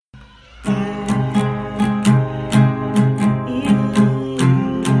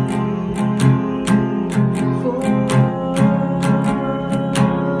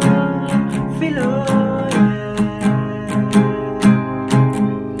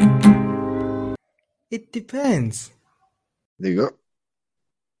It depends. There you go.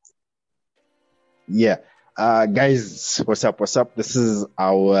 Yeah. Guys, what's up? What's up? This is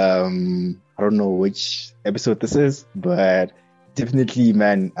our I don't know which episode this is, but definitely,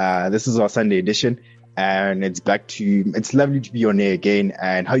 man, this is our Sunday edition, and it's lovely to be on air again.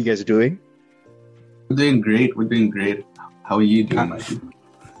 And how you guys doing? We're doing great. How are you doing, Mikey?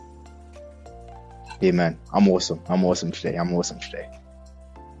 Hey, man, I'm awesome today.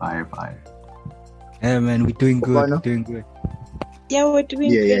 Fire. Yeah, man, we're doing good. Yeah, we're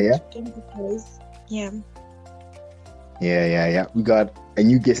doing good. Yeah. We got a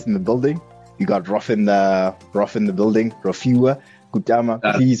new guest in the building. We got Rof in the building. Rofiwa Kutama,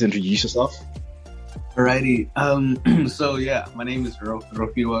 please introduce yourself. Alrighty. So yeah, my name is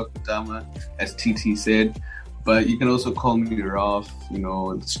Rofiwa Kutama, as TT said, but you can also call me Rof. You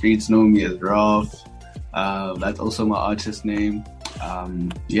know, the streets know me as Rof. That's also my artist name.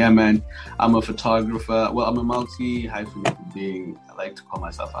 Yeah, man, I'm a photographer. Well, I'm a multi-hyphenated being. I like to call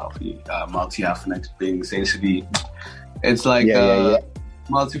myself multi-hyphenated being. Essentially, it's like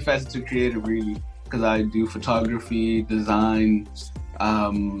multifaceted creator, really, because I do photography, design,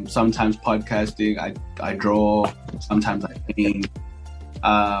 sometimes podcasting. I draw, sometimes I paint.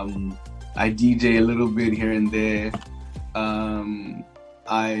 I DJ a little bit here and there.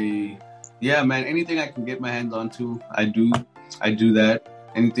 Yeah, man, anything I can get my hands onto, I do that.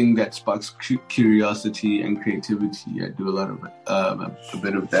 Anything that sparks curiosity and creativity, I do a lot of it, a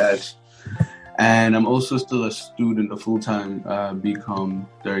bit of that. And I'm also still a student, a full-time BCom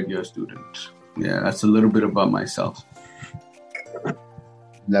third-year student. Yeah, that's a little bit about myself.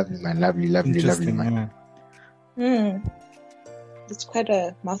 Lovely, man. Lovely, man. It's quite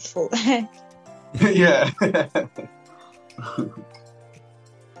a mouthful. Yeah.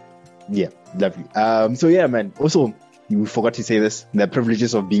 Yeah, lovely. So yeah, man. Also, you forgot to say this: the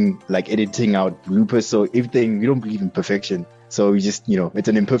privileges of being like editing out bloopers. So everything, we don't believe in perfection. So we just, it's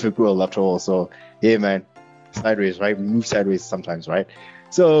an imperfect world after all. So yeah, man, sideways, right? We move sideways sometimes, right?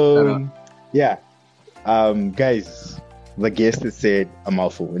 So yeah, guys, the guest has said a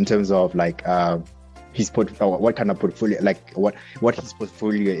mouthful in terms of like what kind of portfolio, like what his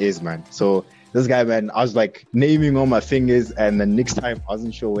portfolio is, man. So this guy, man, I was like naming all my fingers, and the next time I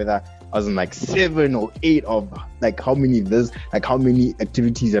wasn't sure whether I was in like 7 or 8 of like how many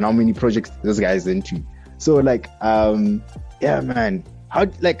activities and how many projects this guy is into. So like, yeah, man, how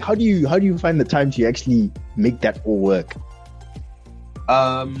do you find the time to actually make that all work?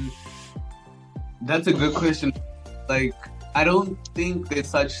 That's a good question. Like, I don't think there's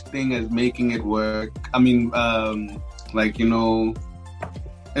such thing as making it work. I mean, I don't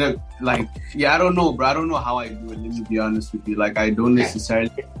know, bro. I don't know how I do it. Let me be honest with you. Like, I don't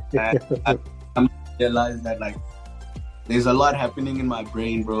necessarily realize that like there's a lot happening in my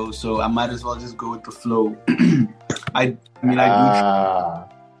brain, bro. So I might as well just go with the flow. I do try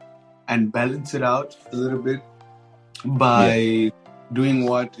and balance it out a little bit by doing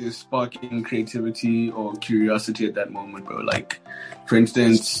what is sparking creativity or curiosity at that moment, bro. Like, for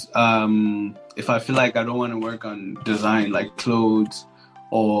instance, if I feel like I don't want to work on design, like clothes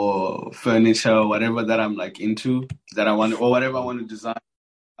or furniture or whatever that I'm like into, that I want, or whatever I want to design,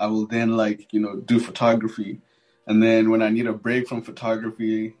 I will then do photography. And then when I need a break from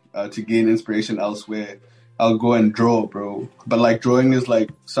photography to gain inspiration elsewhere, I'll go and draw, bro. But like drawing is like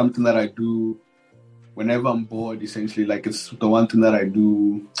something that I do whenever I'm bored, essentially. Like, it's the one thing that I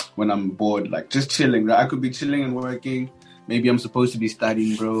do when I'm bored, like just chilling. Right? I could be chilling and working. Maybe I'm supposed to be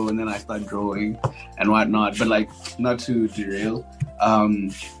studying, bro, and then I start drawing and whatnot. But like, not to derail.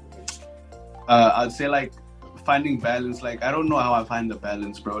 I'd say like finding balance. Like, I don't know how I find the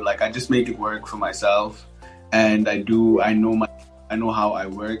balance, bro. Like, I just make it work for myself, and I know how I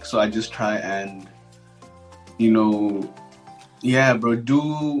work. So I just try and, I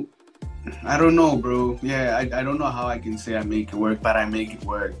don't know, bro. Yeah, I don't know how I can say I make it work, but I make it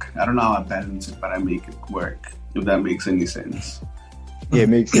work. I don't know how I balance it, but I make it work, if that makes any sense. Yeah, it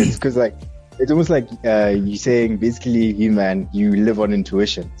makes sense. Because like, it's almost like you saying basically, you live on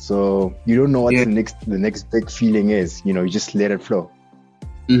intuition. So you don't know what the next big feeling is. You just let it flow.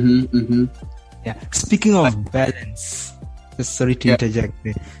 Yeah. Speaking of balance, just sorry to interject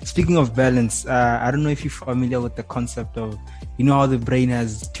there. Speaking of balance, I don't know if you're familiar with the concept of, how the brain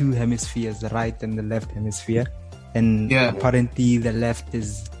has 2 hemispheres, the right and the left hemisphere, and apparently the left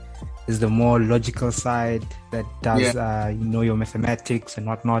is the more logical side that does your mathematics and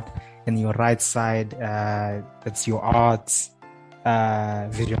whatnot, and your right side that's your arts,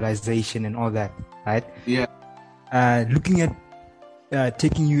 visualization and all that, right? Looking at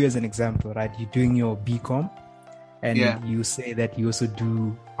taking you as an example, right? You're doing your BCom, and Yeah. you say that you also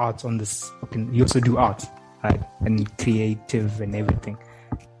do arts on this. You also do art, right? And creative and everything.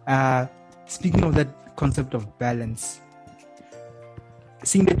 Speaking of that concept of balance,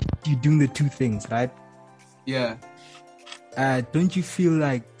 seeing that you're doing the two things, right? Yeah. Don't you feel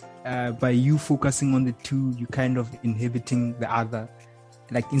like by you focusing on the two, you kind of inhibiting the other?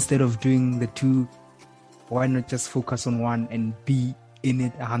 Like instead of doing the two, why not just focus on one and be in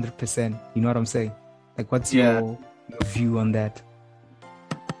it 100%? You know what I'm saying? Like, what's your view on that?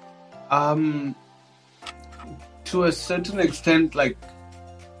 To a certain extent, like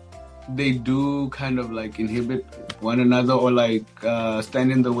they do kind of like inhibit one another or like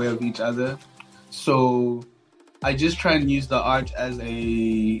stand in the way of each other. So I just try and use the art as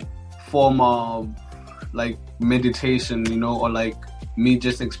a form of like meditation, you know, or like me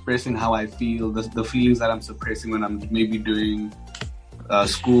just expressing how I feel, the feelings that I'm suppressing when I'm maybe doing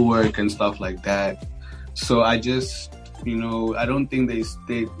schoolwork and stuff like that. So I just, you know, I don't think they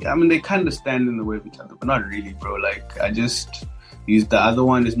kind of stand in the way of each other, but not really, bro. Like I just use the other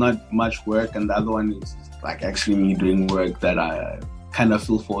one is not much work, and the other one is like actually me doing work that I kind of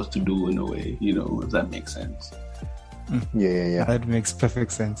feel forced to do in a way, you know, if that makes sense. Yeah. That makes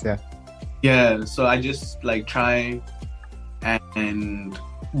perfect sense. Yeah, so I just like try and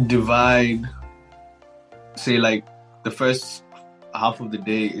divide, say like the first half of the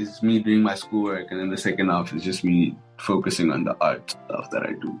day is me doing my schoolwork, and then the second half is just me focusing on the art stuff that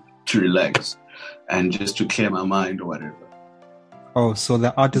I do to relax and just to clear my mind or whatever. Oh, so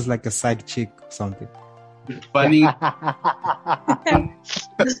the art is like a side chick or something. Funny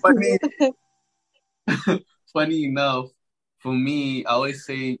funny enough, for me, I always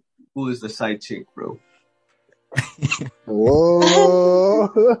say, who is the side chick, bro? Whoa.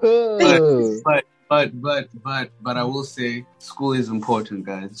 But I will say school is important,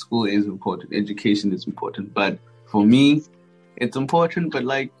 guys. School is important. Education is important. But for me, it's important, but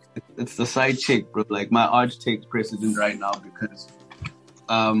like it's the side chick, bro. Like my art takes precedent right now because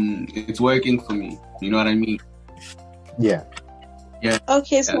it's working for me. You know what I mean? Yeah.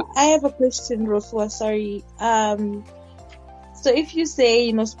 Okay, so I have a question, Rofua. Sorry. So if you say,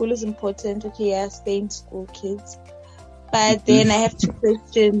 you know, school is important, okay, yeah, stay in school, kids. But then I have to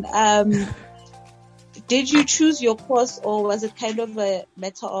question, did you choose your course, or was it kind of a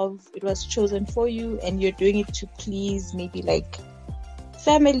matter of it was chosen for you and you're doing it to please maybe like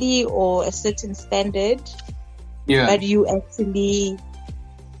family or a certain standard? Yeah. But you actually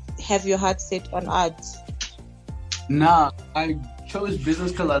have your heart set on art? Nah, I chose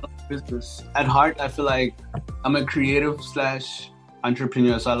business because I love business. At heart, I feel like I'm a creative /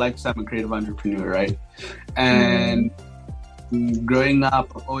 entrepreneur, so I like to say I'm a creative entrepreneur, right? And growing up,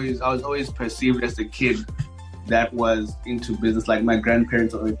 I was always perceived as a kid that was into business. Like my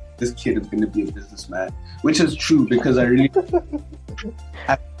grandparents always, this kid is going to be a businessman, which is true because I really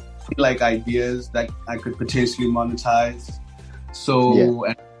have like ideas that I could potentially monetize. So,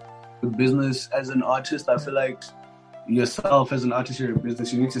 and with business as an artist, I feel like yourself as an artist, you're a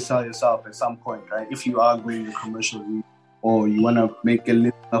business, you need to sell yourself at some point, right? If you are going the commercial route or you want to make a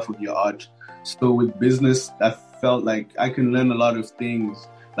living off of your art. So with business, I felt like I can learn a lot of things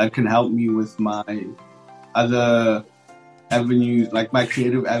that can help me with my other avenues, like my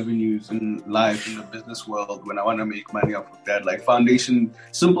creative avenues in life, in the business world, when I want to make money off of that. Like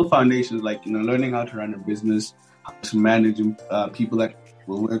simple foundations, like, you know, learning how to run a business, how to manage people that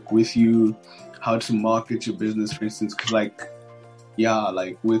will work with you, how to market your business, for instance. Cause like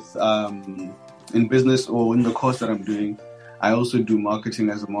with in business or in the course that I'm doing, I also do marketing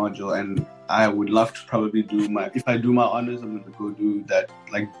as a module, and I would love to probably if I do my honors, I'm going to go do that,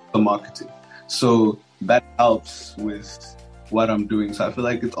 like the marketing. So that helps with what I'm doing. So I feel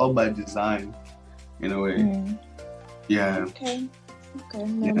like it's all by design in a way. Yeah. Okay.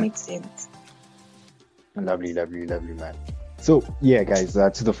 That makes sense. Lovely, man. So yeah, guys,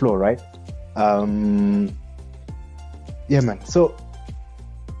 to the floor, right? Yeah, man. So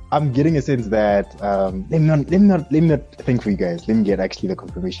I'm getting a sense that let me not think for you guys. Let me get actually the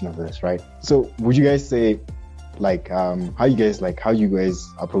confirmation of this, right? So would you guys say like how you guys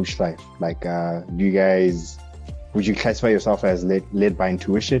approach life? Like would you classify yourself as led by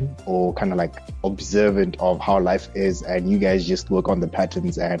intuition, or kind of like observant of how life is, and you guys just work on the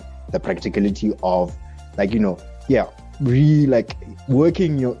patterns and the practicality of, like, you know, really like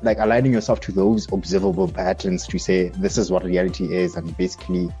working aligning yourself to those observable patterns to say this is what reality is, and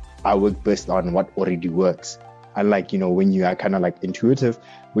basically I work based on what already works. And like, you know, when you are kind of like intuitive,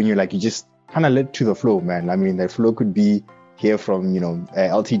 when you're like, you just kind of led to the flow, man. I mean, the flow could be here from, you know,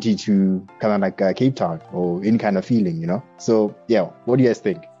 LTT to kind of like Cape Town, or any kind of feeling, you know. So yeah, what do you guys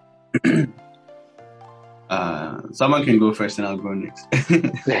think? Someone can go first and I'll go next.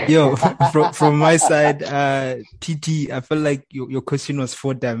 Yo, from my side, TT, I feel like your question was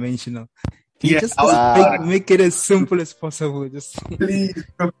 4-dimensional. You just make it as simple as possible. Just please,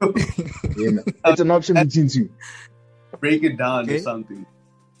 bro. It's an option between two. Break it down or something.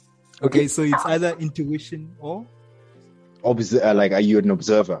 Okay, so it's either intuition or like, are you an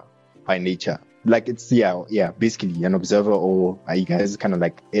observer by nature? Like, it's basically an observer, or are you guys kind of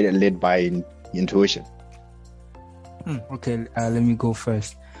like led by intuition? Okay, let me go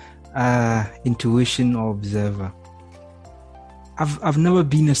first. Intuition or observer? I've never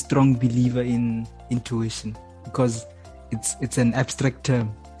been a strong believer in intuition because it's an abstract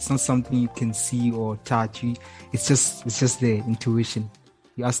term. It's not something you can see or touch. It's just there, intuition.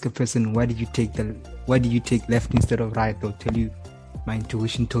 You ask a person, why did you take left instead of right? They'll tell you, my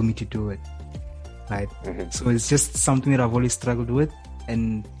intuition told me to do it. Right? Mm-hmm. So it's just something that I've always struggled with,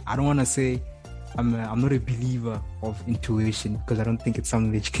 and I don't want to say I'm not a believer of intuition because I don't think it's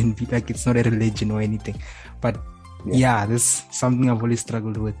something that you can be like. It's not a religion or anything, but yeah, this is something I've always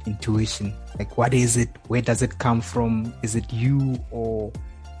struggled with. Intuition, like, what is it? Where does it come from? Is it you, or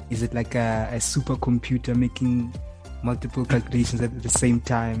is it like a supercomputer making multiple calculations at the same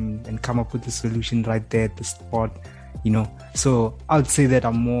time and come up with the solution right there at the spot? So I would say that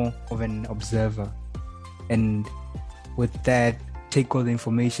I'm more of an observer, and with that, take all the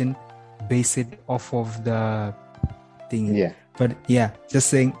information, base it off of the thing. But just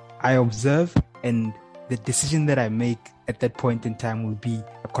saying, I observe, and the decision that I make at that point in time will be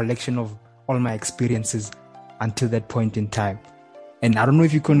a collection of all my experiences until that point in time. And I don't know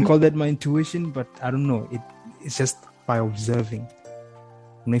if you can call that my intuition, but I don't know. It's just by observing. I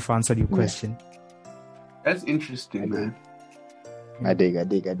don't know if I answered your question. That's interesting, man. I dig.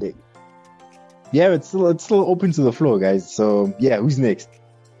 Yeah, it's still open to the floor, guys. So who's next?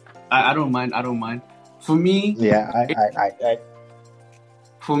 I don't mind. For me,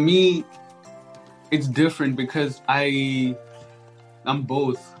 for me, it's different because I'm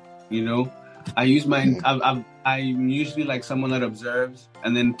both. I use my. I'm usually like someone that observes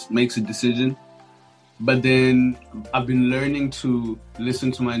and then makes a decision, but then I've been learning to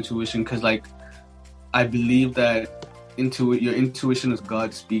listen to my intuition because, like, I believe that your intuition is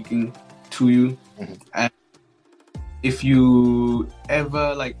God speaking to you, and if you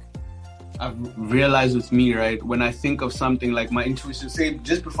ever, like, I've realized with me, right, when I think of something, like, my intuition, say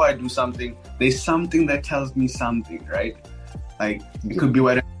just before I do something, there's something that tells me something, right? Like, it could be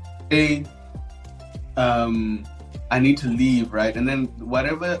whatever. Hey, I need to leave, right? And then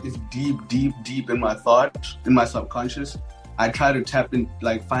whatever is deep in my thought, in my subconscious, I try to tap in,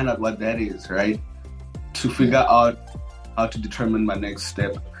 like, find out what that is, right? To figure out how to determine my next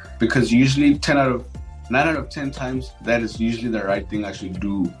step. Because usually 9 out of 10 times, that is usually the right thing I should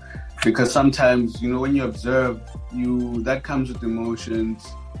do. Because sometimes, when you observe, that comes with emotions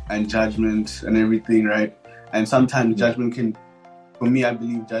and judgment and everything, right? And sometimes judgment can, for me, I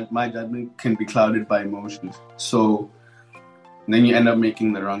believe my judgment can be clouded by emotions. So then you end up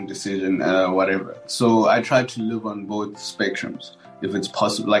making the wrong decision, whatever. So I try to live on both spectrums, if it's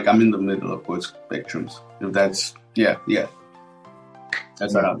possible. Like, I'm in the middle of both spectrums. If that's,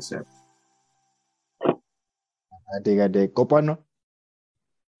 that's what I would say. I dig. Kopano?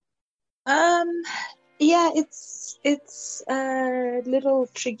 It's a little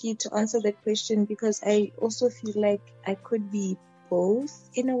tricky to answer that question because I also feel like I could be both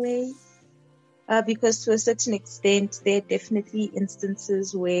in a way. Because to a certain extent, there are definitely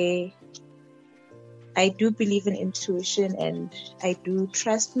instances where I do believe in intuition and I do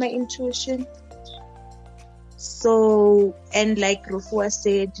trust my intuition. So, and like Rufua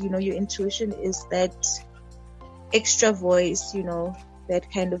said, your intuition is that extra voice,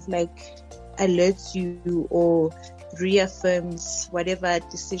 that kind of like alerts you or reaffirms whatever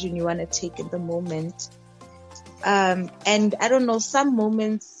decision you want to take in the moment. And I don't know, some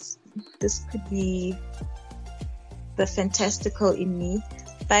moments, this could be the fantastical in me,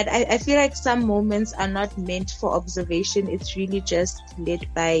 but I feel like some moments are not meant for observation. It's really just led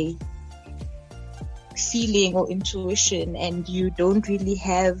by feeling or intuition, and you don't really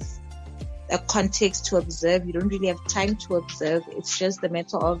have a context to observe. You don't really have time to observe. It's just a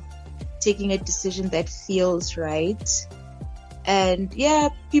matter of taking a decision that feels right. And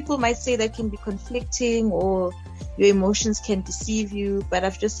people might say that can be conflicting or your emotions can deceive you, but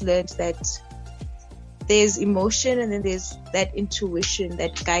I've just learned that there's emotion and then there's that intuition,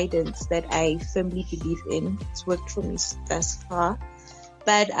 that guidance that I firmly believe in. It's worked for me thus far.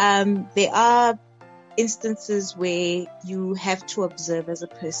 But there are instances where you have to observe as a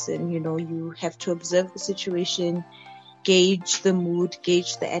person, you have to observe the situation. gauge the mood,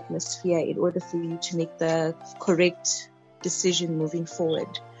 gauge the atmosphere in order for you to make the correct decision moving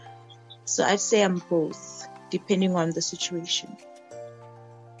forward. So I'd say I'm both, depending on the situation.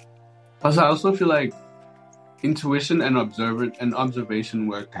 Also, I also feel like intuition and observation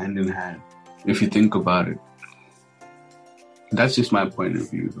work hand in hand, if you think about it. That's just my point of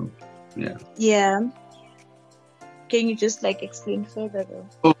view, though. Yeah. Yeah. Can you just explain further, though?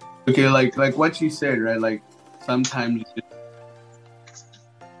 Oh, okay, like what you said, right? Like sometimes you just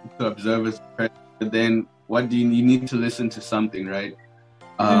to observe as a person, but then what do you need to listen to something, right?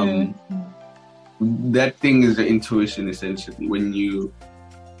 That thing is the intuition, essentially. When you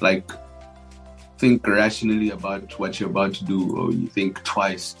think rationally about what you're about to do, or you thinking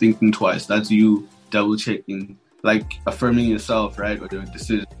twice. That's you double checking, affirming yourself, right, or your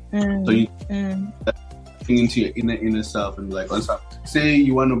decision. So you think into your inner self and say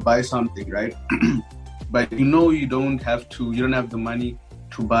you want to buy something, right? But you don't have the money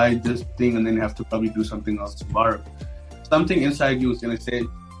to buy this thing, and then you have to probably do something else tomorrow. Something inside you is gonna say,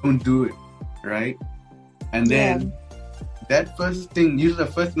 don't do it, right? And then that first thing, usually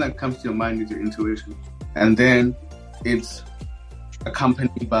the first thing that comes to your mind is your intuition. And then it's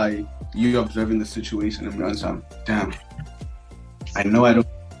accompanied by you observing the situation and going, damn, I know I don't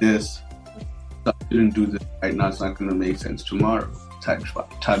do this, so I shouldn't do this right now, it's not going to make sense tomorrow, type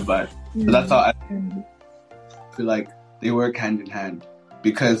vibe. So that's how I feel like they work hand in hand.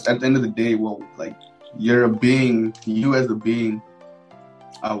 Because at the end of the day, you're a being, you as a being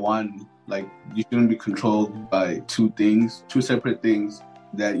are one. You shouldn't be controlled by two separate things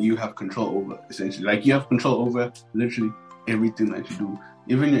that you have control over, essentially. You have control over literally everything that you do,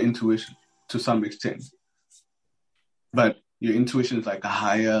 even your intuition to some extent. But your intuition is like a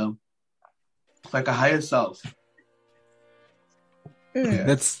higher self. Yeah.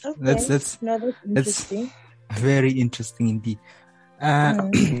 That's interesting. Very interesting indeed.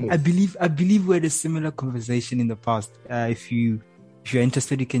 I believe we had a similar conversation in the past. If you're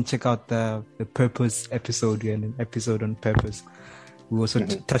interested, you can check out the purpose episode. We had an episode on purpose. We also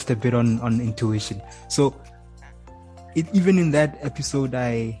touched a bit on intuition. So even in that episode,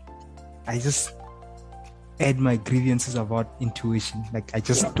 I just had my grievances about intuition. I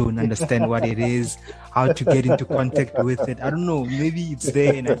just don't understand what it is, how to get into contact with it. I don't know. Maybe it's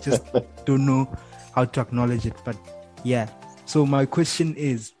there and I just don't know how to acknowledge it. But yeah. So my question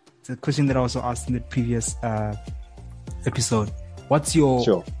is, it's a question that I also asked in the previous episode. What's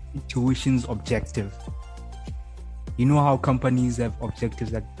your intuition's objective? You know how companies have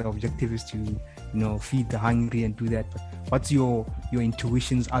objectives, the objective is to, feed the hungry and do that. But what's your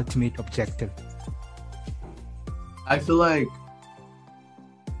intuition's ultimate objective? I feel like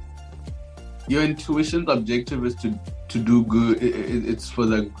your intuition's objective is to do good. It's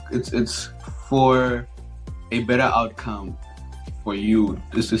for a better outcome for you.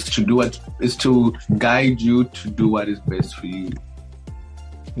 This is to do is to guide you to do what is best for you.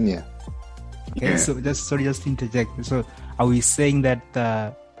 Yeah. Okay, so just to interject. So are we saying that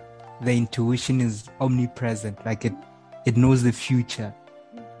the intuition is omnipresent, it knows the future,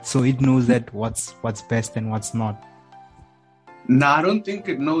 so it knows that what's best and what's not? No, I don't think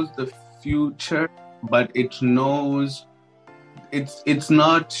it knows the future, but it knows it's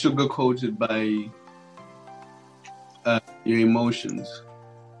not sugar-coated by your emotions.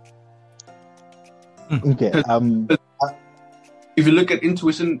 Okay. If you look at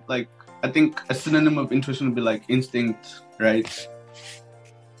intuition, I think a synonym of intuition would be instinct, right?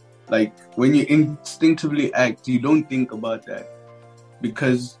 When you instinctively act, you don't think about that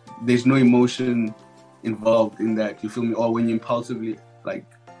because there's no emotion involved in that. You feel me? Or when you impulsively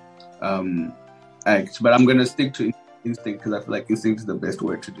act. But I'm gonna stick to instinct because I feel like instinct is the best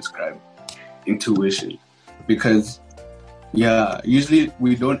word to describe intuition. Because usually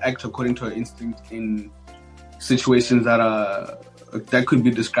we don't act according to our instinct in situations that could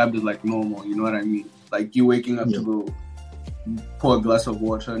be described as normal, you know what I mean? You waking up to go pour a glass of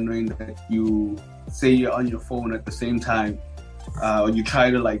water, knowing that you say you're on your phone at the same time, or you try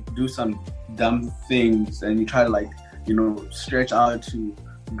to do some dumb things and you try to stretch out to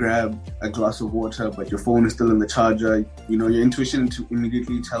grab a glass of water, but your phone is still in the charger. Your intuition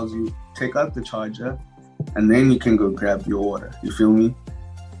immediately tells you take out the charger and then you can go grab your water. You feel me?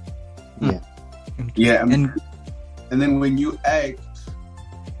 Yeah. And then when you act,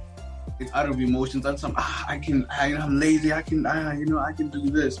 it's out of emotions. That's I'm lazy. I can do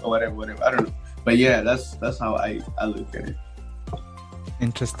this or whatever. I don't know. But yeah, that's how I look at it.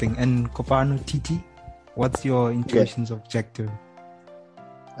 Interesting. And Kopano, Titi, what's your intuition's objective?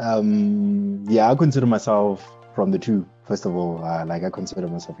 I consider myself from the two. First of all, I consider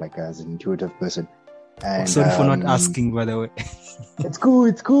myself as an intuitive person. And, sorry for not asking, by the way. It's cool.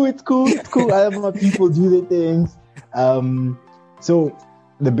 I have my people do their things. So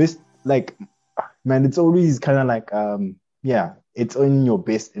the best, like, man, it's always kind of like, it's in your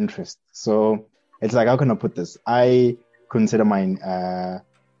best interest. So it's like, how can I put this? I consider my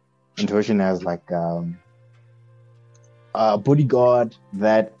intuition as like a bodyguard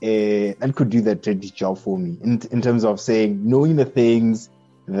that could do that dirty job for me in terms of knowing the things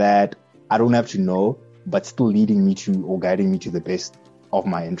that I don't have to know, but still leading me to or guiding me to the best of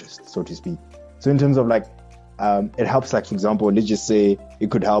my interest, so to speak. So in terms of like, it helps, like, for example, let's just say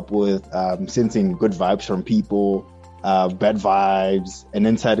it could help with sensing good vibes from people, bad vibes, and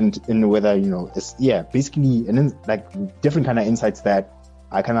insight into whether, basically, and then like different kind of insights that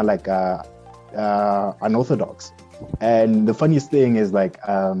are kind of like unorthodox. And the funniest thing is, like,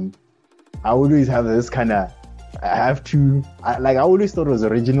 I always have this kind of, I always thought it was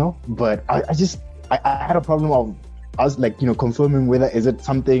original, but I had a problem of, I was like, confirming whether is it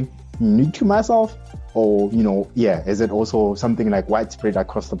something unique to myself, or is it also something like widespread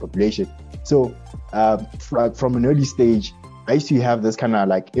across the population. So from an early stage, I used to have this kind of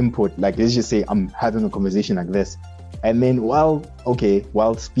like input, like, let's just say I'm having a conversation like this, and then while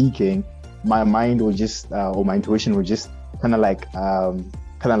speaking, my mind will just or my intuition will just kind of like add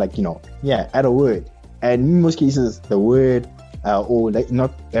a word, and in most cases the word or like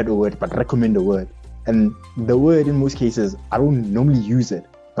not add a word but recommend a word, and the word in most cases I don't normally use it,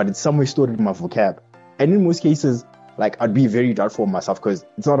 but it's somewhere stored in my vocab. And in most cases, like, I'd be very doubtful of myself because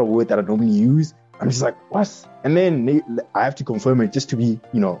it's not a word that I normally use. I'm just like, what? And then I have to confirm it just to be,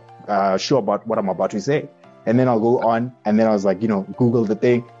 sure about what I'm about to say. And then I'll go on, and then I was like, Google the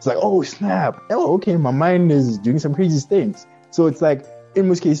thing. It's like, oh, snap. Oh, okay, my mind is doing some crazy things. So it's like, in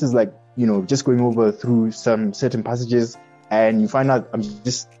most cases, like, just going over through some certain passages, and you find out I'm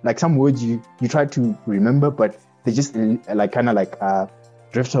just, like, some words you try to remember, but they just, like, kind of like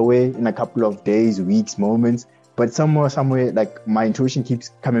drift away in a couple of days, weeks, moments. But somewhere, like, my intuition keeps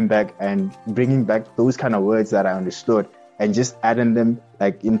coming back and bringing back those kind of words that I understood and just adding them,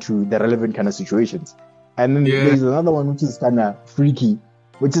 like, into the relevant kind of situations. And then there's another one which is kind of freaky,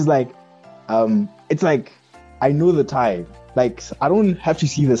 which is like, it's like, I know the time. Like, I don't have to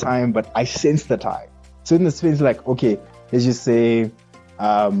see the time, but I sense the time. So in the space, like, okay, let's just say,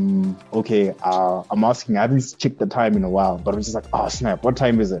 I'm asking, I haven't checked the time in a while, but I'm just like, oh snap, what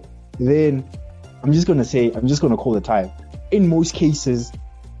time is it? Then I'm just going to call the time. In most cases,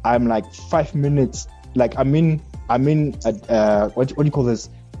 I'm like 5 minutes, like I'm in what do you call this?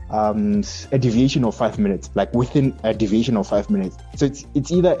 A deviation of 5 minutes, like within a deviation of 5 minutes. So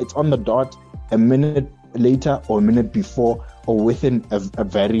it's either it's on the dot, a minute later or a minute before, or within a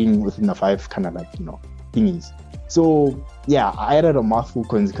varying within the 5 kind of like, thingies. So yeah, I added a mouthful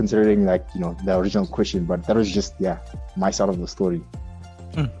considering like, the original question, but that was just, my side of the story.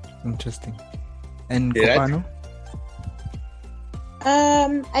 Interesting. And Kopano?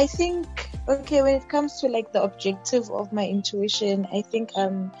 I think, okay, when it comes to like the objective of my intuition, I think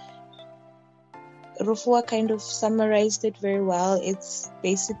Rufua kind of summarized it very well. It's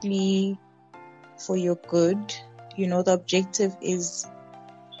basically for your good. The objective is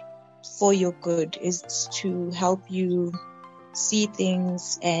for your good, is to help you see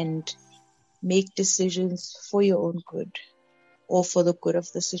things and make decisions for your own good or for the good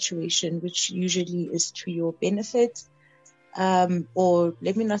of the situation, which usually is to your benefit. Or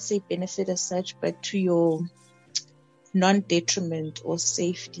let me not say benefit as such, but to your non-detriment or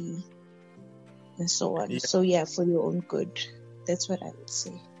safety and so on. So for your own good. That's what I would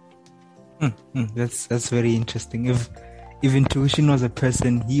say. That's very interesting. If intuition was a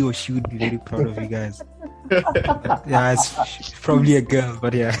person, he or she would be very proud of you guys. It's probably a girl,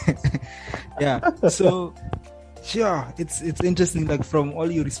 but So sure, it's interesting. Like, from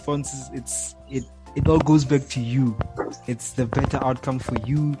all your responses, it all goes back to you. It's the better outcome for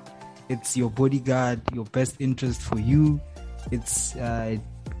you. It's your bodyguard, your best interest for you. It's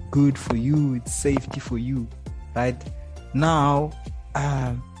good for you. It's safety for you, right? Now,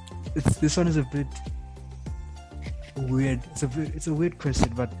 this one is a bit weird. It's a weird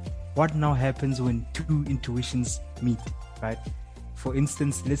question, but what now happens when two intuitions meet, right? For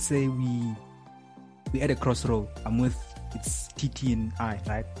instance, let's say we at a crossroad. It's TT and I,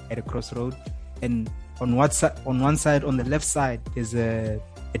 right? At a crossroad. And on one side, on the left side, there's a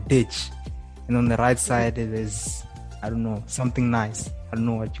ditch, and on the right side there's, I don't know, something nice. I don't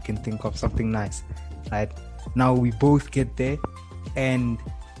know what you can think of, something nice, right? Now we both get there, and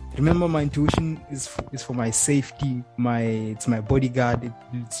remember, my intuition is for my safety. It's my bodyguard.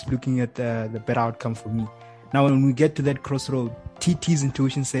 It's looking at the better outcome for me. Now, when we get to that crossroad, TT's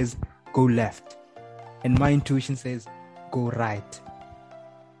intuition says go left, and my intuition says go right.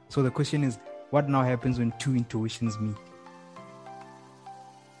 So the question is, what now happens when two intuitions meet?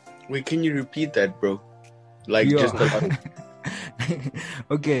 Wait, can you repeat that, bro? Like Yeah. just a lot.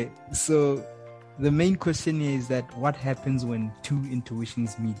 Okay, so the main question here is that what happens when two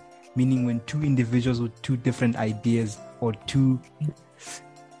intuitions meet? Meaning when two individuals with two different ideas or two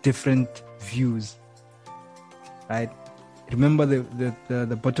different views, right? Remember,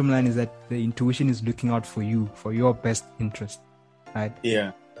 the bottom line is that the intuition is looking out for you, for your best interest, right?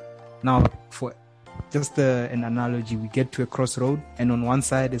 Yeah. Now, for just an analogy, we get to a crossroad, and on one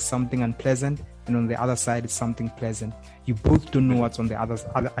side is something unpleasant, and on the other side is something pleasant. You both don't know what's on the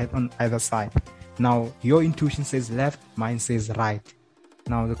on either side. Now, your intuition says left, mine says right.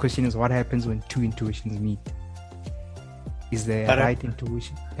 Now, the question is, what happens when two intuitions meet? Is there a right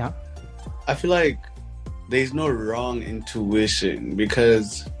intuition? Yeah. I feel like there's no wrong intuition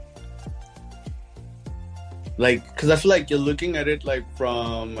because I feel like you're looking at it like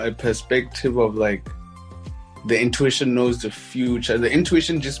from a perspective of like the intuition knows the future. The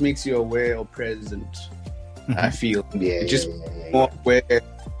intuition just makes you aware or present. Mm-hmm. I feel more aware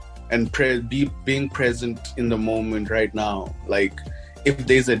and being present in the moment right now. Like if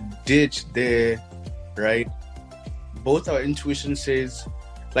there's a ditch there, right? Both our intuition says,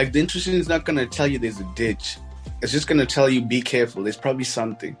 like the intuition is not gonna tell you there's a ditch. It's just gonna tell you be careful. There's probably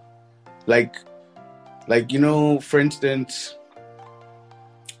something. Like for instance,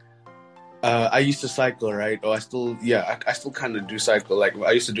 I used to cycle, right? Or I still kind of do cycle. Like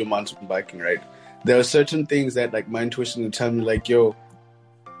I used to do mountain biking, right? There are certain things that like my intuition would tell me like, yo,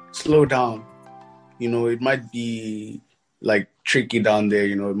 slow down. It might be like tricky down there,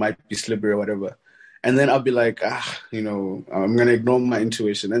 it might be slippery or whatever. And then I'll be like, I'm going to ignore my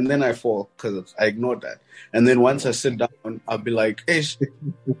intuition. And then I fall because I ignored that. And then once I sit down, I'll be like,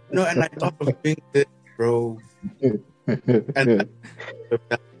 and I thought of doing this, bro. And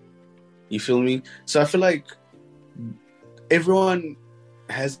you feel me? So I feel like everyone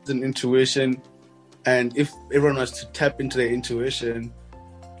has an intuition. And if everyone was to tap into their intuition,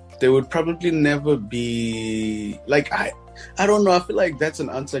 there would probably never be like, I don't know. I feel like that's an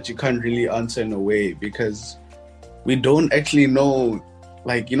answer that you can't really answer in a way because we don't actually know,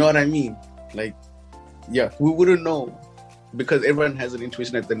 like, you know what I mean? Like, yeah, we wouldn't know because everyone has an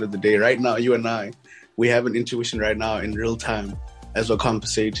intuition at the end of the day. Right now, you and I, we have an intuition right now in real time as we're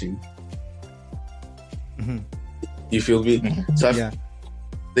conversating. Mm-hmm. You feel me? Mm-hmm. So I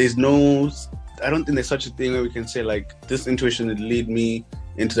don't think there's such a thing where we can say like, this intuition would lead me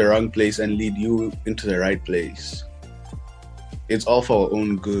into the wrong place and lead you into the right place. It's all for our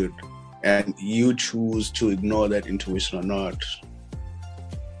own good, and you choose to ignore that intuition or not.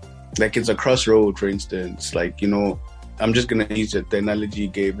 Like it's a crossroad, for instance. Like, I'm just gonna use the analogy you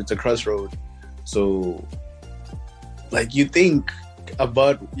gave. It's a crossroad. So, like you think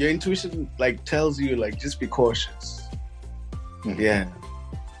about your intuition, like tells you, like just be cautious. Mm-hmm. Yeah.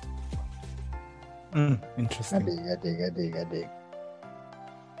 Interesting. I dig.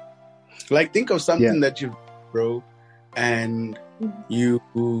 Like think of something that you, bro. And you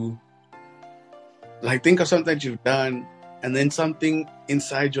like think of something that you've done, and then something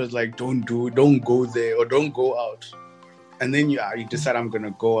inside you is like, don't go there or don't go out. And then you decide I'm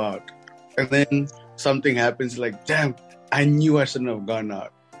gonna go out, and then something happens like, damn, I knew I shouldn't have gone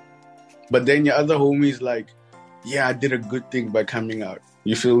out. But then your other homie is like, yeah, I did a good thing by coming out.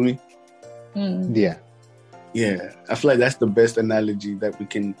 You feel me? Yeah. I feel like that's the best analogy that we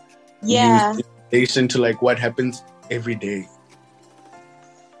can use in relation to like what happens every day.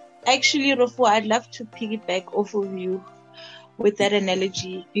 Actually, Rofo, I'd love to piggyback off of you with that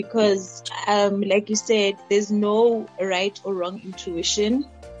analogy because, like you said, there's no right or wrong intuition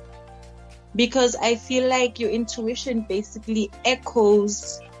because I feel like your intuition basically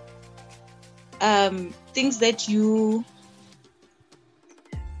echoes things that you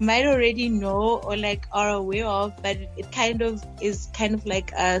might already know or like are aware of, but it kind of is kind of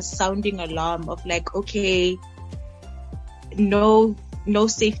like a sounding alarm of like, okay, no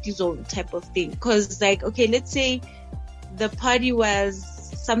safety zone type of thing. Because like, okay, let's say the party was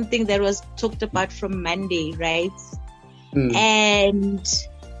something that was talked about from Monday, right? And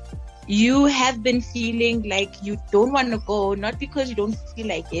you have been feeling like you don't want to go, not because you don't feel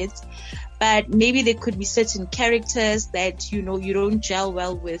like it, but maybe there could be certain characters that you don't gel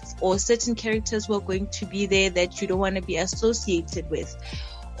well with, or certain characters who are going to be there that you don't want to be associated with.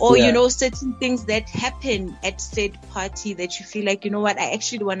 Or, certain things that happen at said party that you feel like, I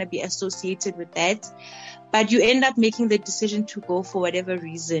actually don't want to be associated with that. But you end up making the decision to go for whatever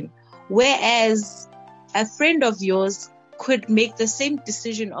reason. Whereas a friend of yours could make the same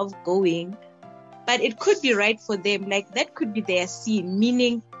decision of going, but it could be right for them. Like that could be their scene,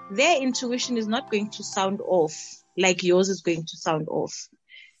 meaning their intuition is not going to sound off like yours is going to sound off,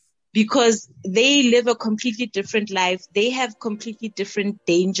 because they live a completely different life. They have completely different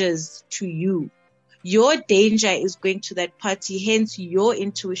dangers to you. Your danger is going to that party, hence your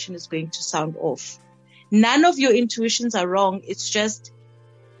intuition is going to sound off. None of your intuitions are wrong. It's just,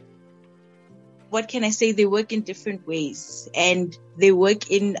 what can I say? They work in different ways, and they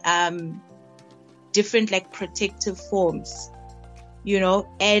work in different like protective forms, you know.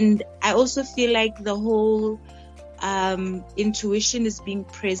 And I also feel like the whole intuition is being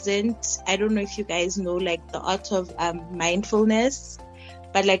present. I don't know if you guys know like the art of mindfulness,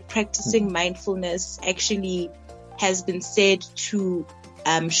 but like practicing mindfulness actually has been said to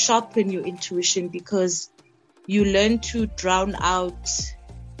sharpen your intuition, because you learn to drown out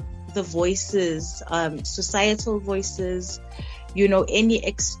the voices, societal voices, you know, any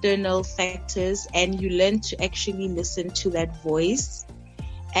external factors, and you learn to actually listen to that voice.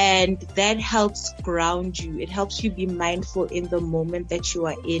 And that helps ground you. It helps you be mindful in the moment that you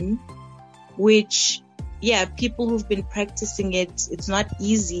are in, which, yeah, people who've been practicing it, it's not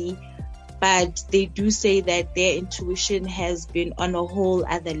easy, but they do say that their intuition has been on a whole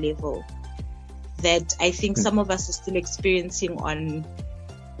other level that I think some of us are still experiencing on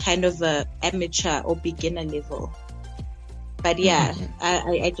kind of a amateur or beginner level. But yeah,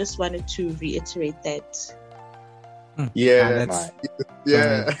 I just wanted to reiterate that. Yeah, that's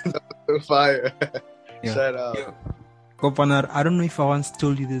fire. Yeah. Shout out. Yeah. Kopanar, I don't know if I once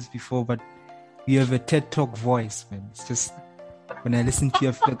told you this before, but you have a TED Talk voice, man. It's just, when I listen to you,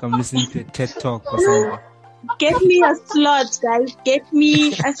 I feel like I'm listening to a TED Talk or something. Get me a slot, guys. Get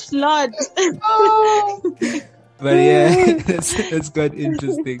me a slot. But yeah, that's quite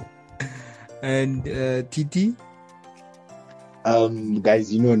interesting. And TT?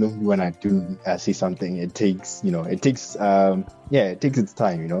 Guys, you know when I do say something, it takes its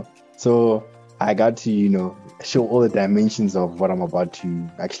time, So I got to, show all the dimensions of what I'm about to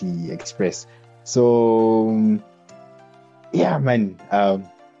actually express. So, yeah, man. I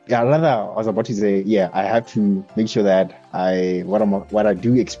was about to say, I have to make sure that what I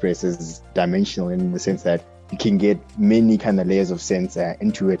do express is dimensional, in the sense that you can get many kind of layers of sense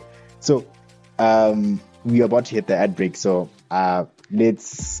into it. So, we're about to hit the ad break. So, I'll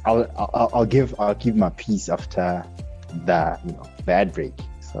give my piece after the ad break.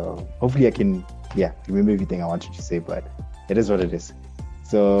 So hopefully I can remember everything I wanted to say, but it is what it is.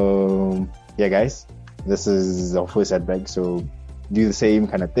 So yeah, guys, this is our first ad break. So do the same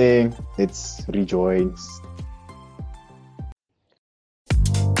kind of thing. Let's rejoin.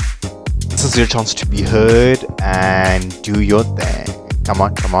 This is your chance to be heard and do your thing. Come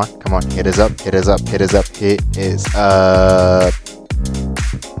on. Hit us up.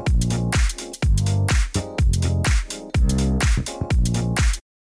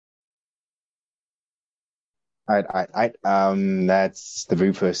 All right. That's the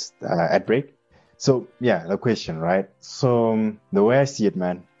very first ad break. So yeah, the question, right? So the way I see it,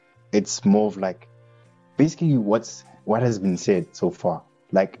 man, it's more of like basically what has been said so far,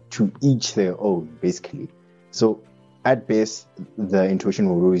 like to each their own, basically. So at base, the intuition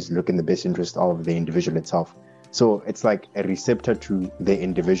will always look in the best interest of the individual itself. So it's like a receptor to the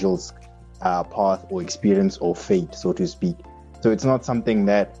individual's path or experience or fate, so to speak. So it's not something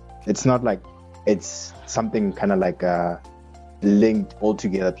that, it's not like it's something kind of like linked all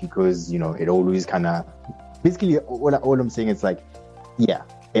together, because, it always kind of, basically all I'm saying is like,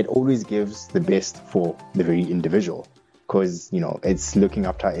 it always gives the best for the very individual, because, it's looking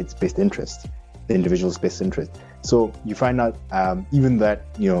after its best interest, the individual's best interest. So you find out even that,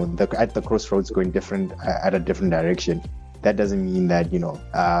 at the crossroads going different, at a different direction, that doesn't mean that,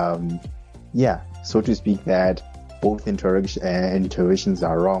 so to speak, that both intuitions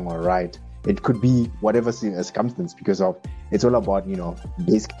are wrong or right. It could be whatever circumstance, because of, it's all about,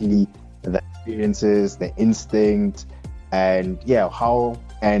 basically the experiences, the instinct, and how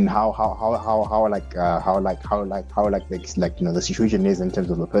the situation is in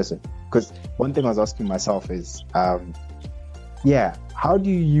terms of the person. Because one thing I was asking myself is, how do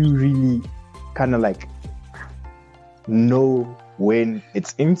you really kind of like know when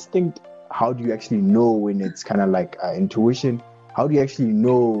it's instinct? How do you actually know when it's kind of like intuition? How do you actually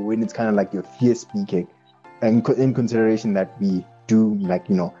know when it's kind of like your fear speaking? And in consideration that we do, like,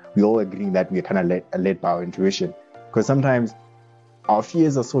 we all agree that we're kind of led by our intuition. Because sometimes our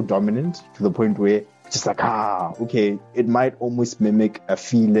fears are so dominant to the point where it's just like, it might almost mimic a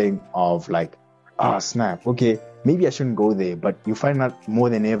feeling of like, snap, okay, maybe I shouldn't go there. But you find out more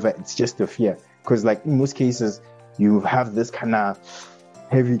than ever, it's just a fear. Because like in most cases, you have this kind of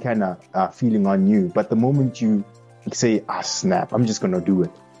heavy kind of feeling on you. But the moment you say, snap, I'm just going to do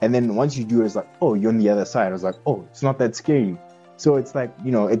it. And then once you do it, it's like, oh, you're on the other side. I was like, oh, it's not that scary. So it's like,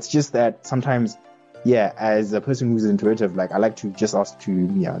 it's just that sometimes, as a person who's intuitive, like I like to just ask to,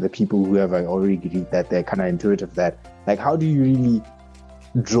 the people who have already agreed that they're kind of intuitive, that like, how do you really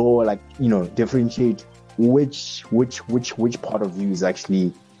draw, like, differentiate which part of you is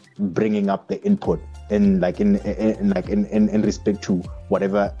actually bringing up the input in respect to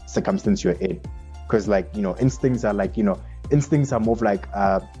whatever circumstance you're in? Because like, instincts are like, instincts are more of like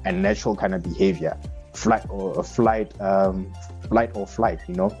a natural kind of behavior, flight or flight,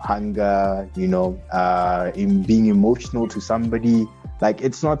 hunger, in being emotional to somebody. Like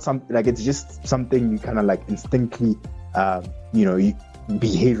it's not something, like it's just something you kind of like instinctively, you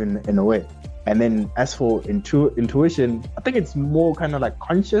behave in a way. And then as for intuition, I think it's more kind of like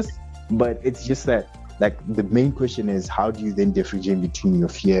conscious, but it's just that like the main question is, how do you then differentiate between your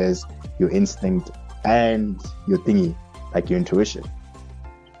fears, your instinct, and your thingy, like your intuition?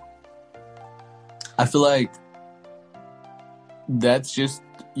 I feel like that's just,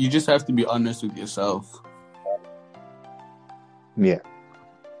 you just have to be honest with yourself. Yeah.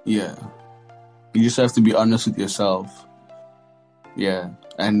 You just have to be honest with yourself.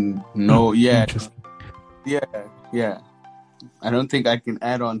 And no, yeah. I don't think I can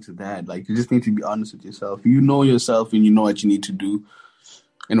add on to that. Like, you just need to be honest with yourself. You know yourself and you know what you need to do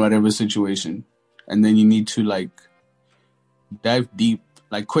in whatever situation. And then you need to, like, dive deep,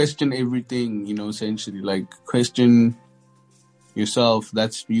 like, question everything, essentially. Like, question yourself.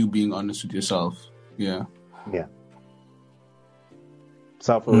 That's you being honest with yourself. Yeah.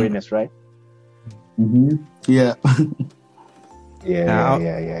 Self-awareness, right? Mm-hmm. Yeah. Yeah.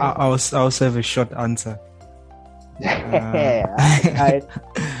 I also have a short answer.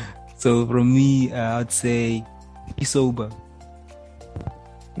 So from me, I'd say be sober.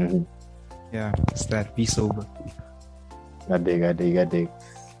 Mm-hmm. Yeah, it's that, be sober. I dig.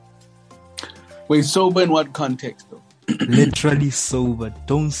 Wait, sober in what context though? Literally sober.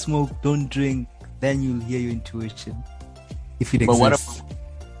 Don't smoke, don't drink. Then you'll hear your intuition, if it exists.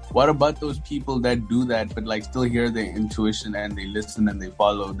 What about those people that do that, but like still hear their intuition and they listen and they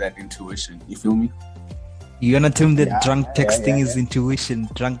follow that intuition? You feel me? You're gonna tell me that drunk texting is intuition,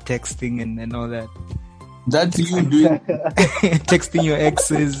 drunk texting and all that. That's you doing texting your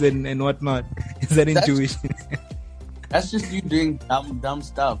exes and whatnot. Is that intuition? That's just you doing dumb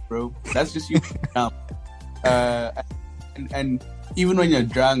stuff, bro. That's just you dumb. And even when you're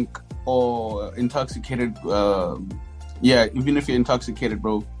drunk or intoxicated, even if you're intoxicated,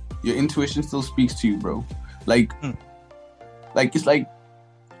 bro, your intuition still speaks to you, bro. Like it's like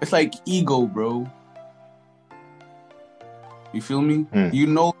ego, bro. You feel me? You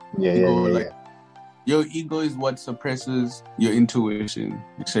know, ego, your ego is what suppresses your intuition,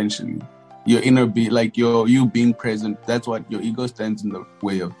 essentially. Your inner being, like you being present. That's what your ego stands in the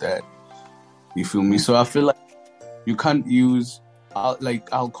way of that. You feel me? So I feel like you can't use like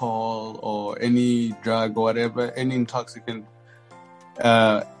alcohol or any drug or whatever, any intoxicant,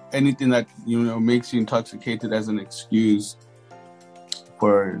 anything that makes you intoxicated as an excuse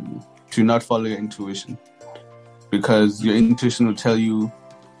to not follow your intuition, because your intuition will tell you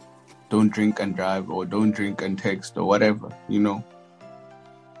don't drink and drive, or don't drink and text, or whatever,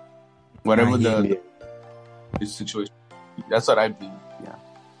 whatever the situation. That's what I believe.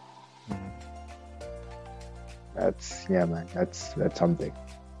 That's man. That's something.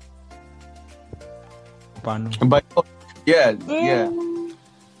 But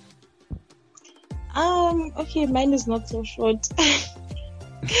Okay, mine is not so short.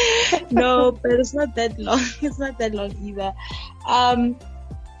 No, but it's not that long. It's not that long either. I'm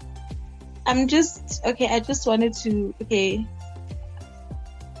just I just wanted to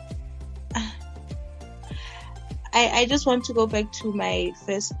I just want to go back to my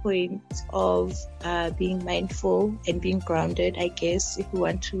first point of being mindful and being grounded, I guess, if we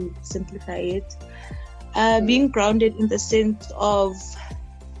want to simplify it. Being grounded in the sense of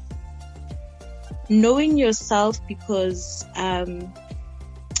knowing yourself, because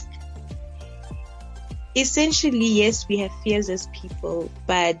essentially, yes, we have fears as people,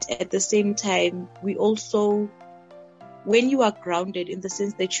 but at the same time, we also, when you are grounded in the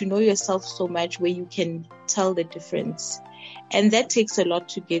sense that you know yourself so much where you can tell the difference. And that takes a lot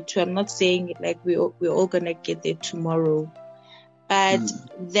to get to. I'm not saying like we're all going to get there tomorrow, but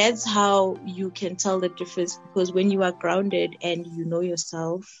that's how you can tell the difference, because when you are grounded and you know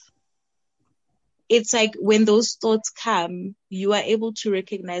yourself, it's like when those thoughts come, you are able to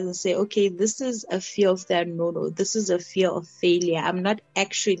recognize and say, okay, this is a fear of the unknown, or this is a fear of failure. I'm not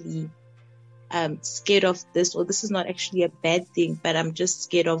actually scared of this, or this is not actually a bad thing, but I'm just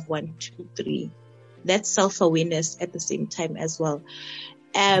scared of 1, 2, 3. That's self-awareness at the same time as well.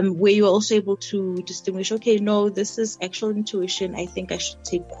 Where you're also able to distinguish, okay, no, this is actual intuition. I think I should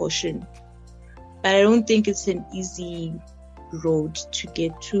take caution. But I don't think it's an easy road to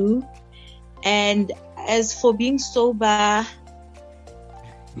get to. And as for being sober,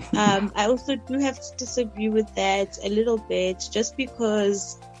 I also do have to disagree with that a little bit, just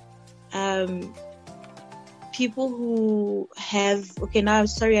because people who have, okay, now I'm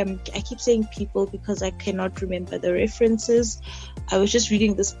sorry, I keep saying people because I cannot remember the references. I was just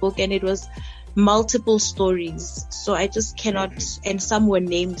reading this book and it was multiple stories, so I just cannot, and some were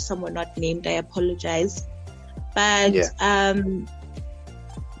named, some were not named, I apologize. But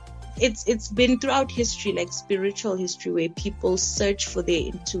it's been throughout history, like spiritual history, where people search for their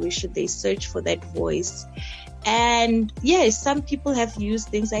intuition, they search for that voice. And yes, some people have used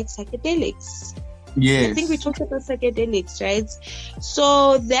things like psychedelics. Yes. I think we talked about psychedelics, right?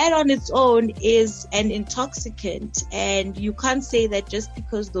 So that on its own is an intoxicant, and you can't say that just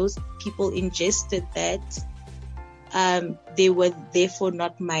because those people ingested that, they were therefore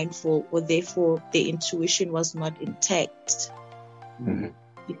not mindful, or therefore their intuition was not intact. Mm-hmm.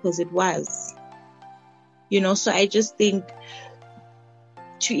 Because it was. So I just think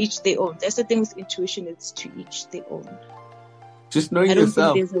to each their own. That's the thing with intuition, it's to each their own. Just know yourself. I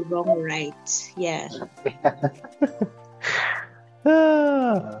don't think there's a wrong or right. Yeah.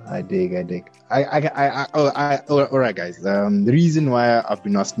 I dig. All right, guys. The reason why I've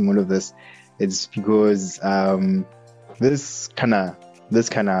been asking all of this is because this kind of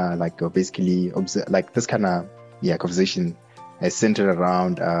like basically like this kind of conversation is centered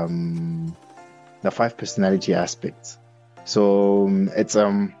around the 5 personality aspects. So it's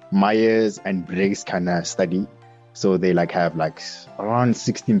Myers and Briggs kind of study. So they have around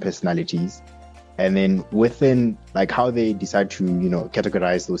 16 personalities, and then within how they decide to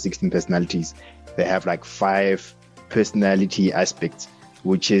categorize those 16 personalities, they have 5 personality aspects,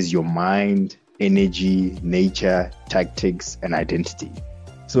 which is your mind, energy, nature, tactics, and identity.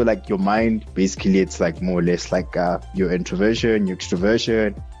 So your mind, basically it's more or less your introversion, your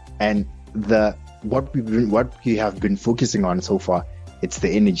extroversion, and what we have been focusing on so far, it's the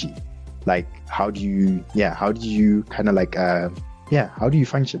energy. How do you kind of how do you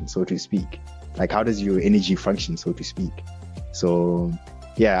function, so to speak? How does your energy function, so to speak? So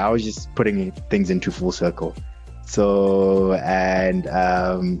I was just putting things into full circle. So, and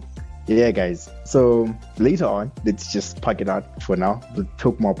guys, so later on, let's just park it out for now. We'll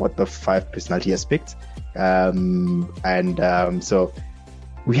talk more about the 5 personality aspects. So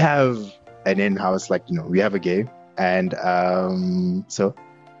we have an in-house, we have a game, and so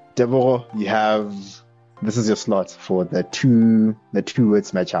Deborah, this is your slot for the two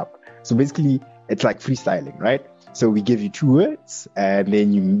words matchup. So basically, it's freestyling, right? So we give you 2 words, and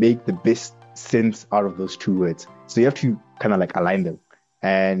then you make the best sense out of those 2 words. So you have to kind of align them.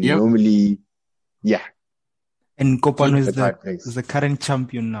 And normally, And Kopan is the current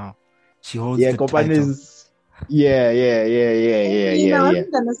champion now. She holds the Kopan title. is. Yeah. I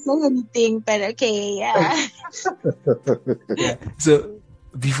wasn't gonna say anything, but okay, yeah. So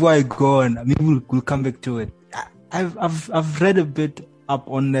before I go on, maybe we'll come back to it. I've read a bit up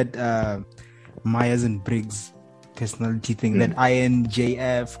on that Myers and Briggs personality thing, that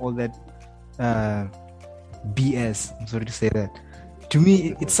INJF, all that BS. I'm sorry to say that. To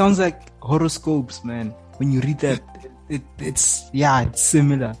me, it sounds like horoscopes, man. When you read that, it's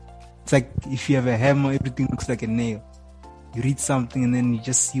similar. It's like if you have a hammer, everything looks like a nail. You read something and then you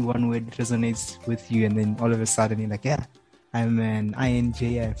just see one word that resonates with you, and then all of a sudden you're like, I'm an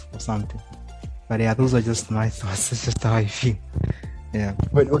INJF or something. But those are just my thoughts. That's just how I feel. Yeah.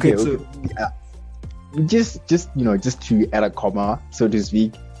 But okay. So just to add a comma, so to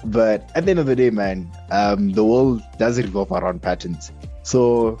speak. But at the end of the day, man, the world does revolve around patterns.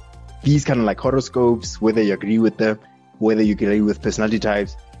 So these kind of horoscopes, whether you agree with them, whether you agree with personality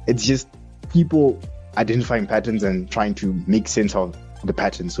types, it's just people identifying patterns and trying to make sense of the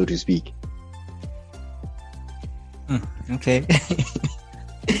pattern, so to speak. Okay.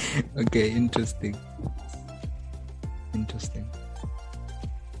 Okay, interesting.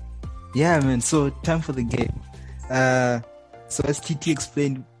 Yeah, man. So time for the game. So as TT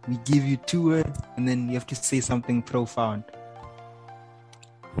explained, we give you 2 words and then you have to say something profound.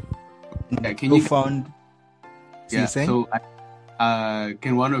 Profound. So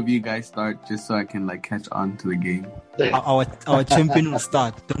can one of you guys start, just so I can catch on to the game? Our champion will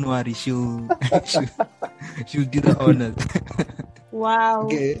start. Don't worry, she'll do the honors. Wow.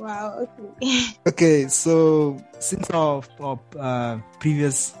 Okay. Wow. Okay. Okay. So since our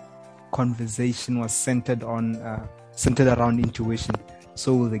previous conversation was centered around intuition,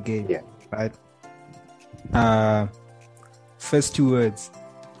 so will the game. Yeah. Right. First two words: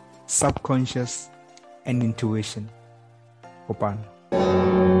 subconscious and intuition. Opan.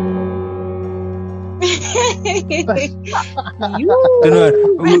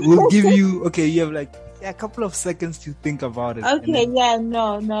 Don't worry. We'll give you. Okay, you have like a couple of seconds to think about it. Okay. Then, Yeah.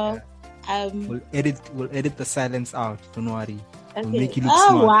 No. We'll edit the silence out. Don't worry. Okay. We'll make you look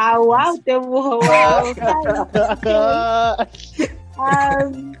smart.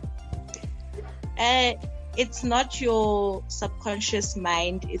 Wow. It's not your subconscious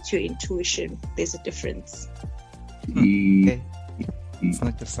mind, it's your intuition. There's a difference. Okay. It's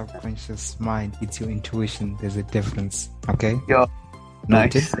not your subconscious mind, it's your intuition. There's a difference. Okay? Yo,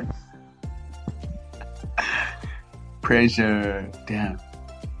 Noted. nice. Pressure. Damn.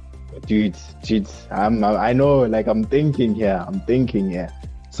 Dude, I know, like, I'm thinking here.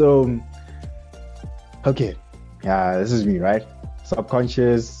 So, okay. Yeah, this is me, right?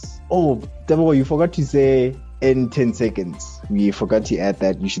 Subconscious. Oh, Debo, you forgot to say in 10 seconds. We forgot to add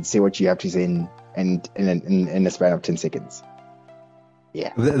that you should say what you have to say in a span of 10 seconds.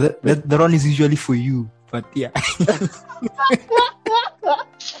 Yeah. The run is usually for you, but yeah.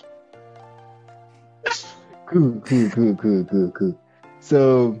 Cool.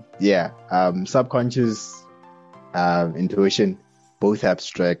 So, yeah, subconscious, intuition, both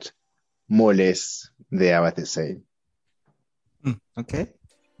abstract, more or less, they are what they say. Okay.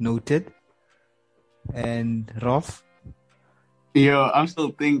 Noted. And Rolf? Yo, I'm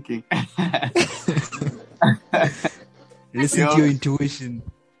still thinking. Listen to your intuition.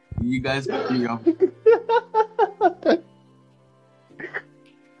 You guys put me off.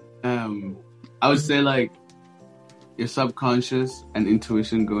 I would say like your subconscious and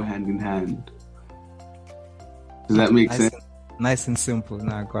intuition go hand in hand. Does that make sense? Nice and simple.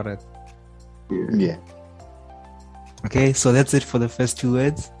 Now I got it. Yeah. Okay, so that's it for the first two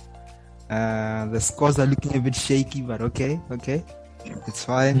words. The scores are looking a bit shaky, but okay, it's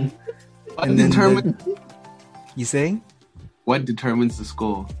fine. What determines? You saying? What determines the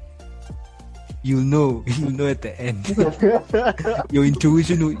score? You'll know at the end. Your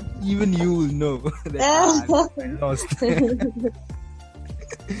intuition, even you will know that I lost.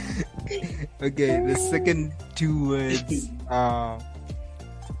 Okay, the second two words are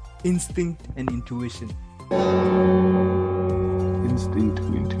instinct and intuition. Instinct to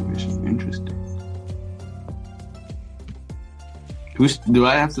intuition. Interesting. Do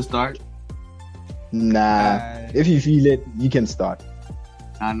I have to start? Nah. If you feel it, you can start.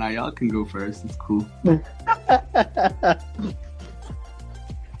 Nah, y'all can go first. It's cool. The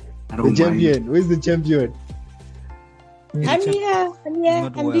champion. Where's the champion? I'm here.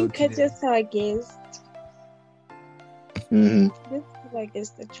 Not I'm well being today. courteous to our guest. Mm-hmm. Let's give our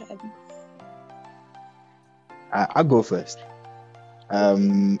guest a chance. I'll go first.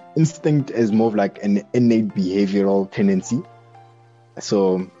 Instinct is more of like an innate behavioral tendency.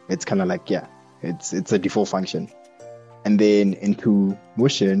 So it's kind of like, it's a default function. And then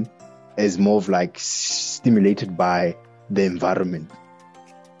intuition is more of like stimulated by the environment.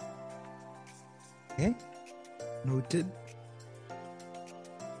 Okay. Noted.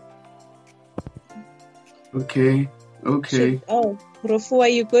 Okay. Oh, Rofu, are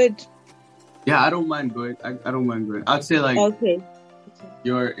you good? Yeah, I don't mind going. I don't mind going. I'd say like Okay.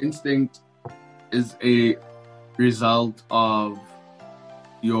 your instinct is a result of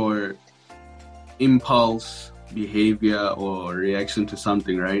your impulse behavior or reaction to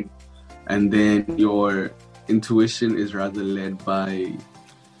something, right? And then your intuition is rather led by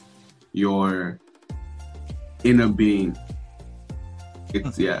your inner being.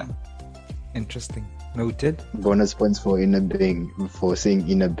 It's Interesting. Noted. Bonus points for saying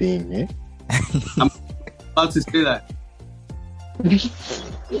inner being, eh? I'm about to say that.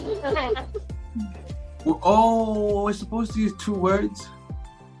 Oh, we're supposed to use two words?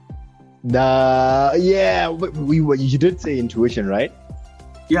 You did say intuition, right?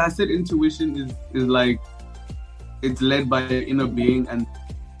 Yeah, I said intuition is like it's led by your inner being, and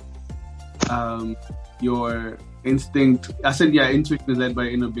your instinct. I said intuition is led by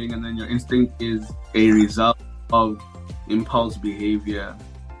your inner being, and then your instinct is a result of impulse behavior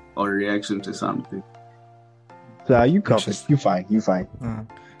or reaction to something. So you covered. You fine.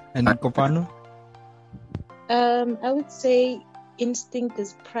 And Kopano? I would say instinct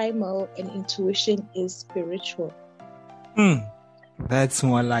is primal and intuition is spiritual. That's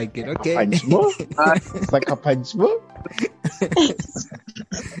more like it. Okay. Punch more? It's like a punch more?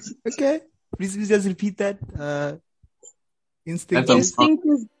 Okay. Please just repeat that. Instinct is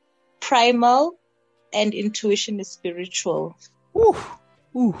primal and intuition is spiritual. Woo.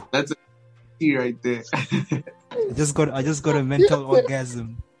 Ooh, That's a T right there. I just got a mental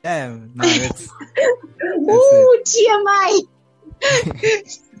orgasm. Damn, nah, that's Ooh, TMI.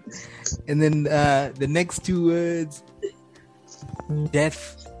 And then the next two words,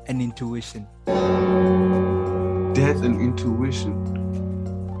 death and intuition. Death and intuition.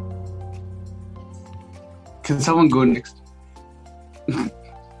 Can someone go next?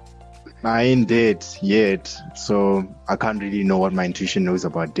 I ain't dead yet, so I can't really know what my intuition knows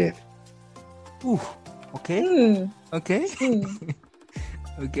about death. Ooh, okay, Hmm. okay, Hmm.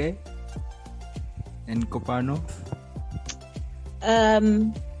 okay. And Kopano?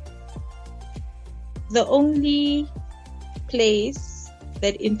 The only place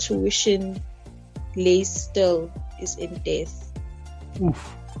that intuition lays still is in death.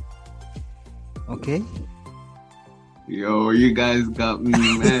 Oof. Okay. Yo, you guys got me,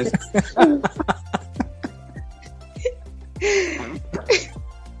 man.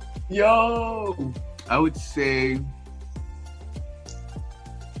 Yo, I would say,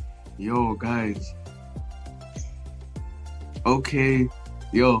 yo, guys. Okay,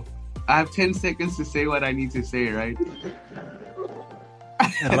 yo, I have 10 seconds to say what I need to say, right?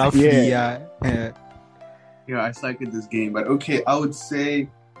 Roughly, Yeah. yeah. Yeah, I suck at this game, but okay, I would say,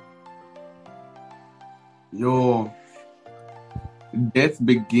 yo, death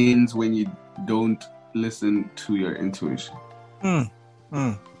begins when you don't listen to your intuition.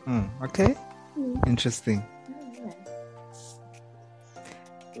 Okay. Interesting.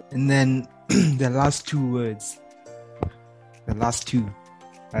 And then the last two words. The last two,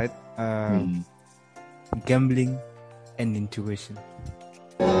 right? Gambling and intuition.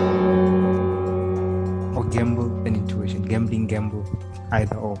 Or gamble and intuition. Gambling, gamble,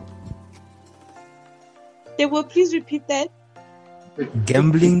 either or. Deborah, please repeat that.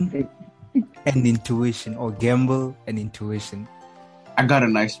 Gambling and intuition, or gamble and intuition. I got a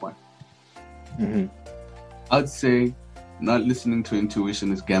nice one. Mm-hmm. I'd say not listening to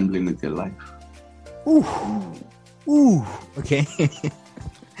intuition is gambling with your life. Ooh. Ooh. Okay.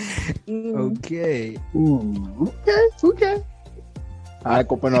 Mm. Okay. Ooh, okay. Alright,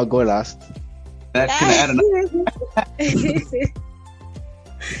 Kopan, I'll go last. That can I add another?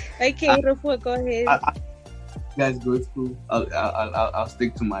 Okay, Rofo, go ahead. You guys go through. I'll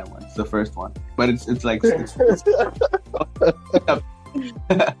stick to my one. It's the first one, but it's like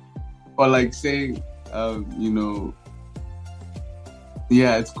or like say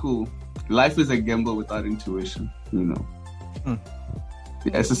yeah, it's cool. Life is a gamble without intuition.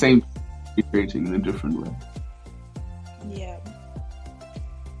 Yeah, it's the same creating in a different way. Yeah.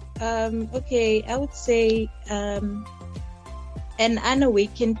 Okay, I would say an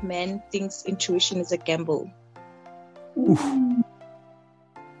unawakened man thinks intuition is a gamble.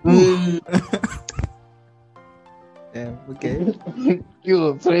 Yeah, okay.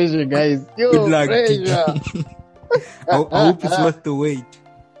 Yo, pressure, guys. Yo, Good luck, pressure. Tiki. I hope it's worth the wait.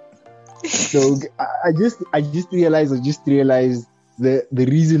 So I just realized the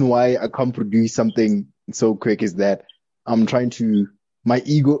reason why I can't produce something so quick is that my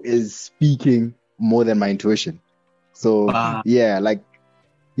ego is speaking more than my intuition. So yeah.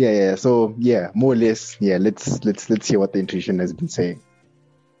 So yeah, more or less, yeah. Let's hear what the intuition has been saying.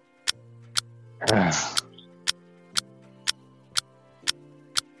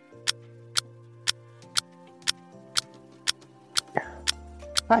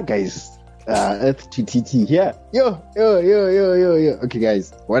 Hi guys, Earth TTT here. Yo. Okay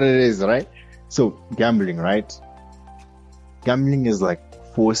guys, what it is, right? So gambling, right? Gambling is like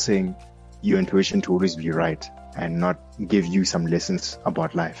forcing your intuition to always be right and not give you some lessons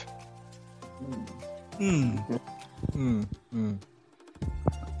about life.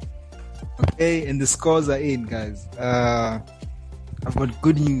 Okay, and the scores are in, guys. I've got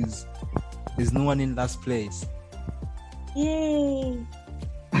good news. There's no one in last place. Yay!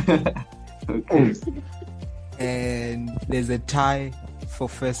 Okay. And there's a tie for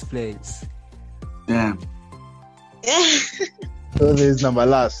first place. Damn. So there's number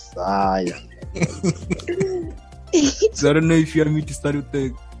last. Yeah. So I don't know if you want me to start with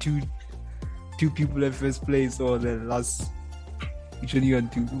the two people at first place or the last. Which one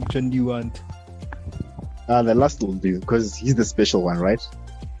do you want? The last will do because he's the special one, right?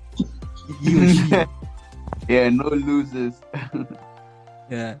 He or she. Yeah, no losers.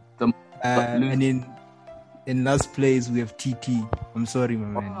 Yeah. But And in last place we have TT. I'm sorry,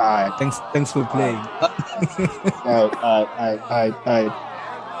 my man. Alright. Thanks for playing. Alright.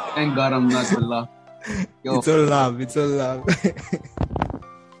 Thank God I'm not the last. Yo, It's all love. It's all love.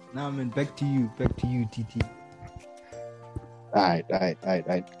 Now, man, back to you, TT. Alright.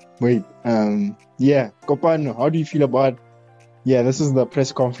 Wait, yeah, Kopano, how do you feel about Yeah, this is the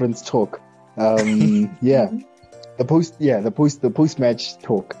press conference talk. Yeah, the post match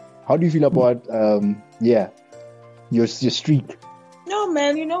talk. How do you feel about your streak? No,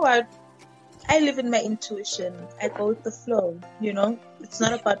 man, you know what? I live in my intuition. I go with the flow, you know? It's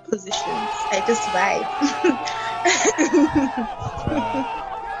not about positions. I just vibe.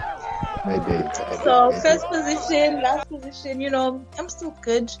 So, first position, last position, you know, I'm still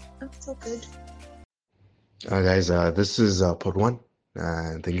good. Guys, this is part 1.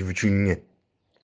 Thank you for tuning in.